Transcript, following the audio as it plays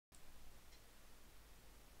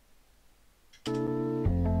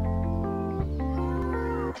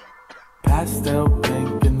I still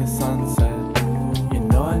blink in the sunset. You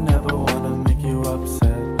know I never wanna make you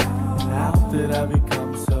upset. How did I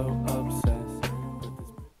become so obsessed with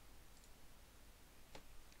this?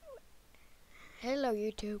 Hello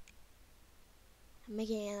YouTube. I'm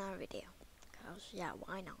making another video. Cause yeah,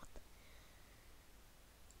 why not?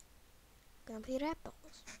 Gonna play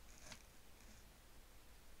Rapples.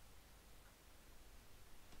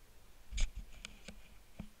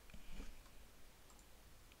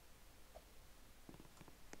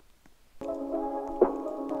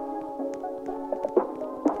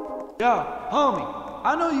 Yo, homie,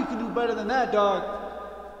 I know you can do better than that, dog.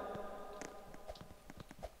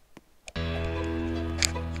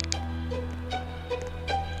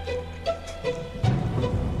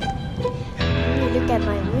 Look at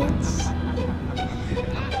my wins.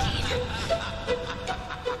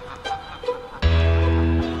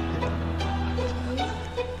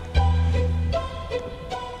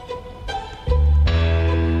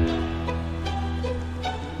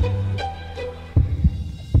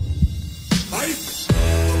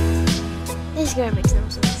 This girl makes no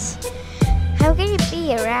sense. How can you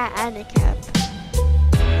be a rat and a cap?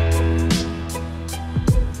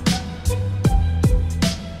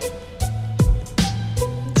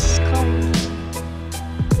 This is called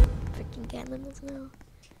freaking animals now.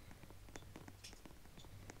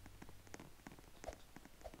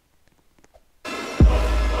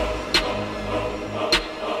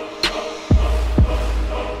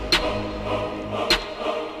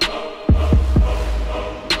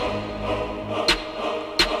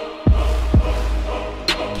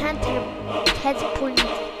 Heads pulling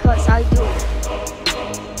because I do it.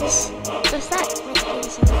 Does that make any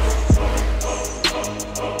sense?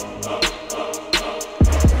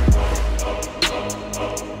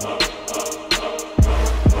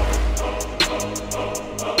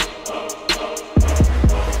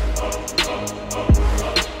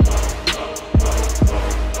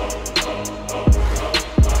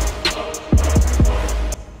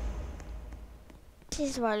 This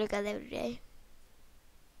is what I look at every day.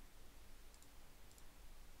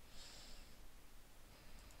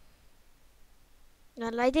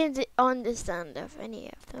 Well, I didn't understand of any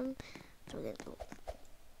of them, so I didn't.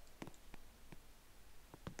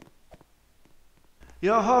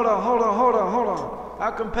 Yo, hold on.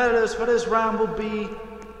 Our competitors for this round will be...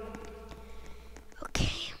 Okay.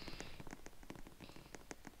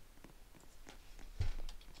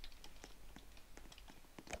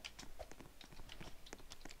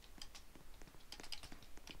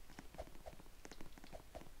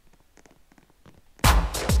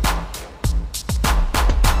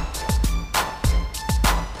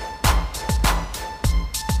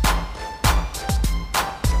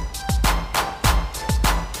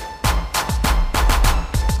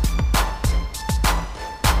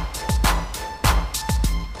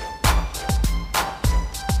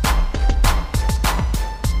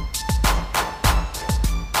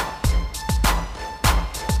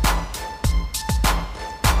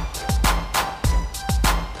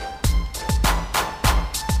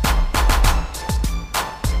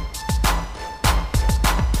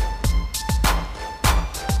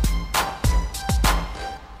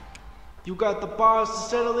 You got the bars to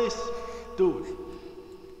settle this? Do it.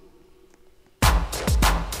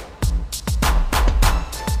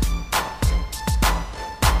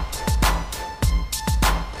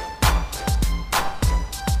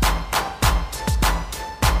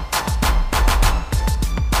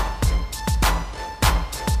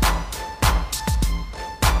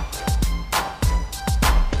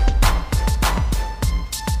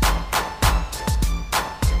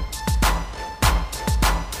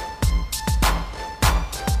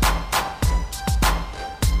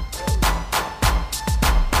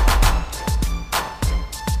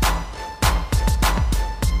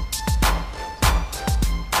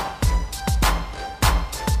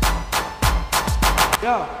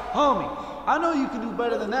 Yo, homie, I know you can do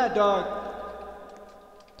better than that, dog.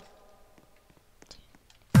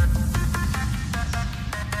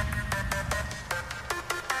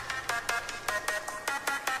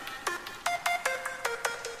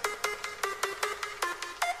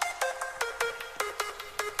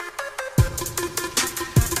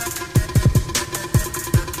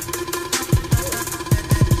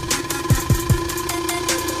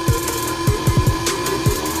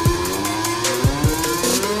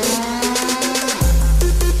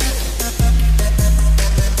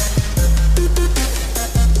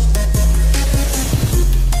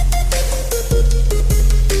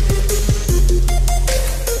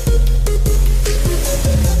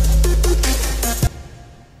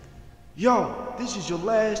 Yo, this is your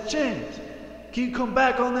last chance. Can you come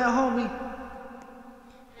back on that, homie?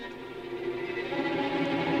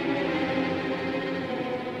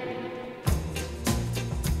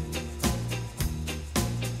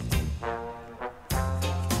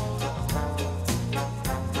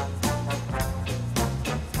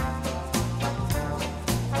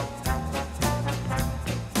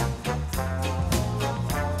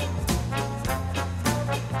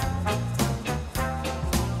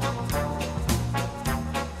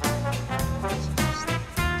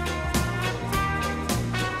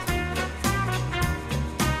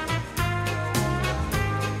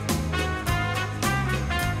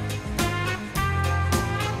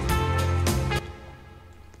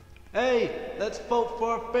 Let's vote for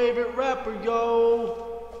our favorite rapper, yo.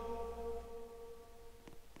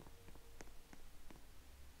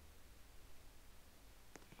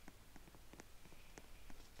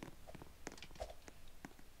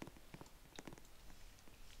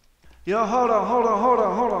 Yo, hold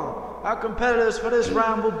on. Our competitors for this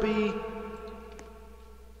round will be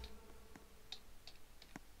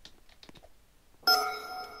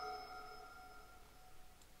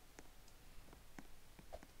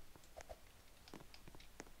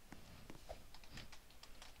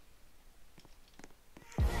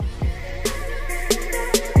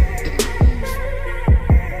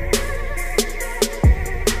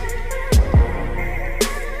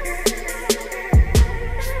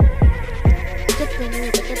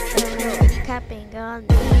capping on me,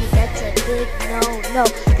 that's a big no.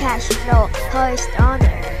 Cash flow, hoist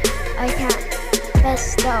honor. I can't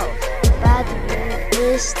bestow. Bad mood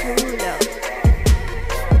is too low.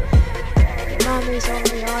 Your mommy's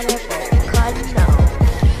only honorable. God no.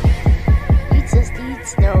 Eats us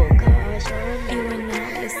eats no. Gosh, You are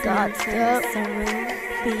now listening God to no. Summer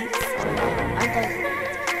Beats.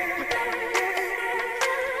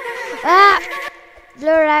 Ah!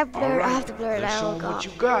 Blur out. I Alright, have to blur it let's show out. 'em God. what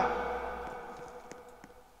you got. No.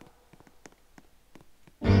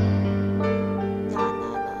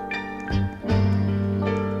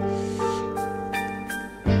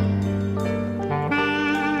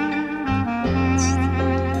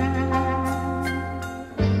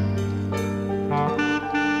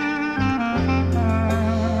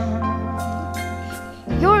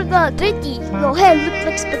 You're not ready. Your hair looks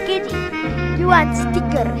like spaghetti. You want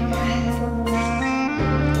sticker.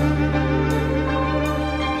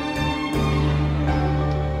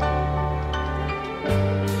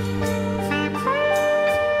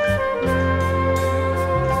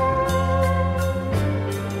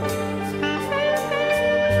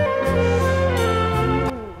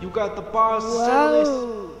 You got the bars to settle this?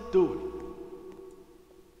 Do it.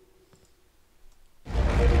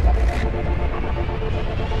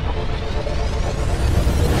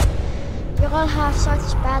 You all have such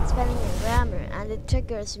bad spelling and grammar, and the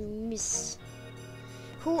triggers miss.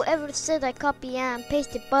 Whoever said I copy and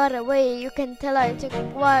paste it by the way, you can tell I took a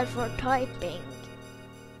while for typing.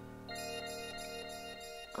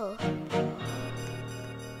 Oh.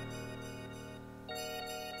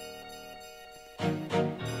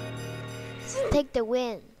 Take the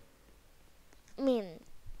win.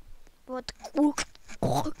 What?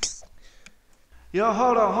 Yo,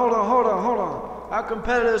 hold on. Our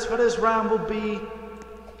competitors for this round will be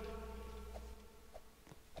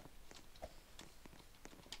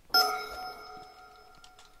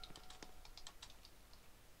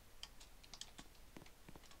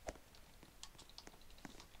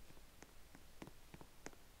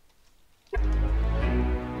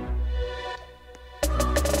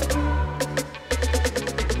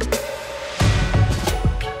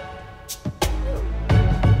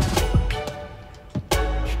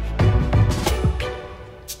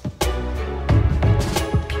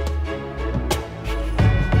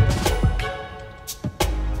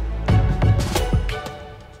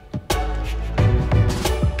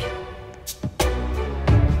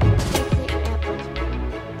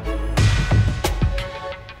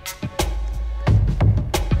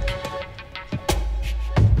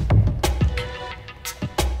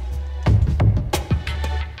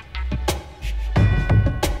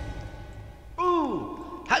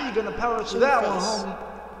how you gonna power through that one, homie?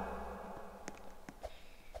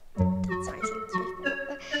 That's nice.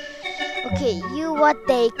 Okay, you what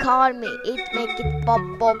they call me, it make it pop.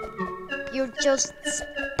 You're just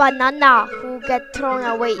banana who get thrown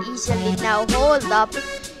away easily. Now hold up,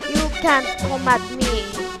 you can't come at me.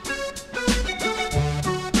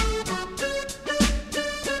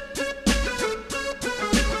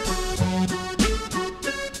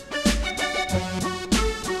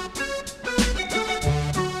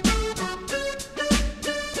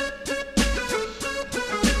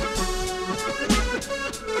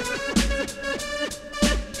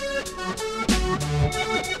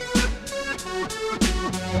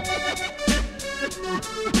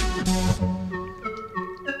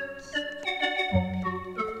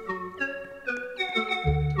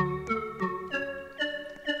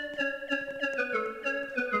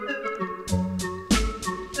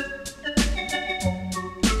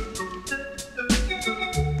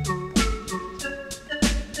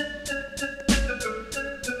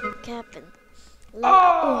 Captain.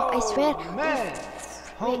 Oh, I swear. Man,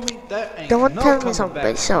 homie, that ain't Don't no tell me coming something,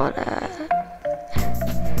 back. Soda.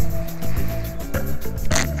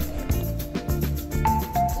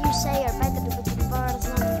 You say you're better with the bars,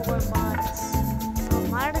 not for Mars. For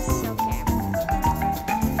Mars? Okay.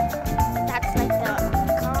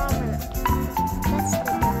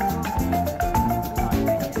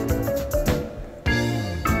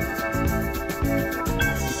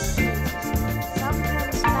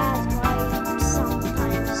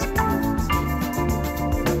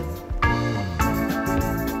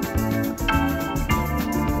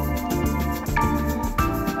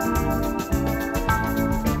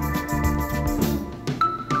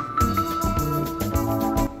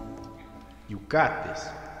 got this.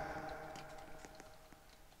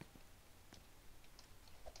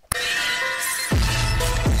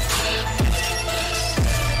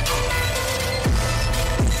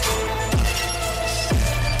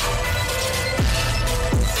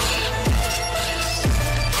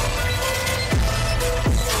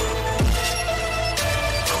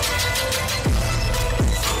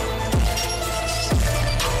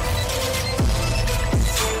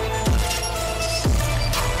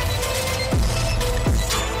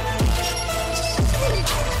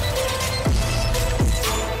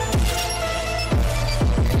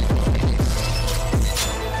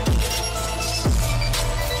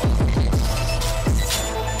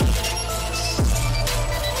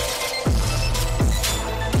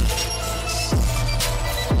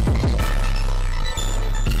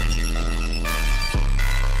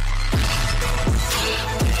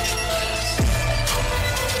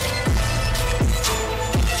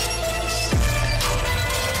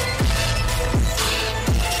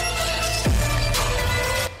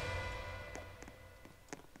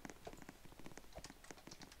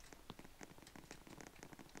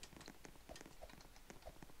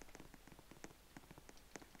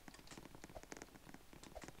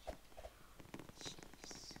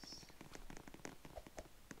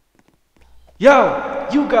 Yo,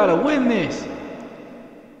 you gotta win this.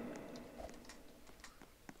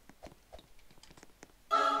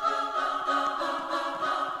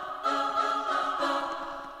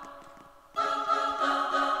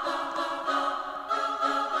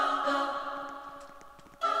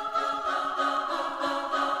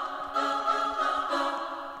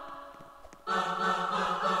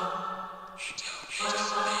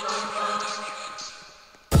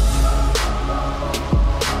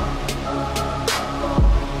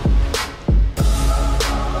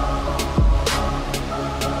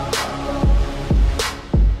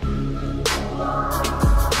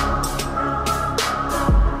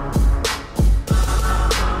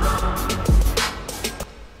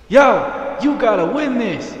 Yo, you gotta win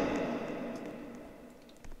this.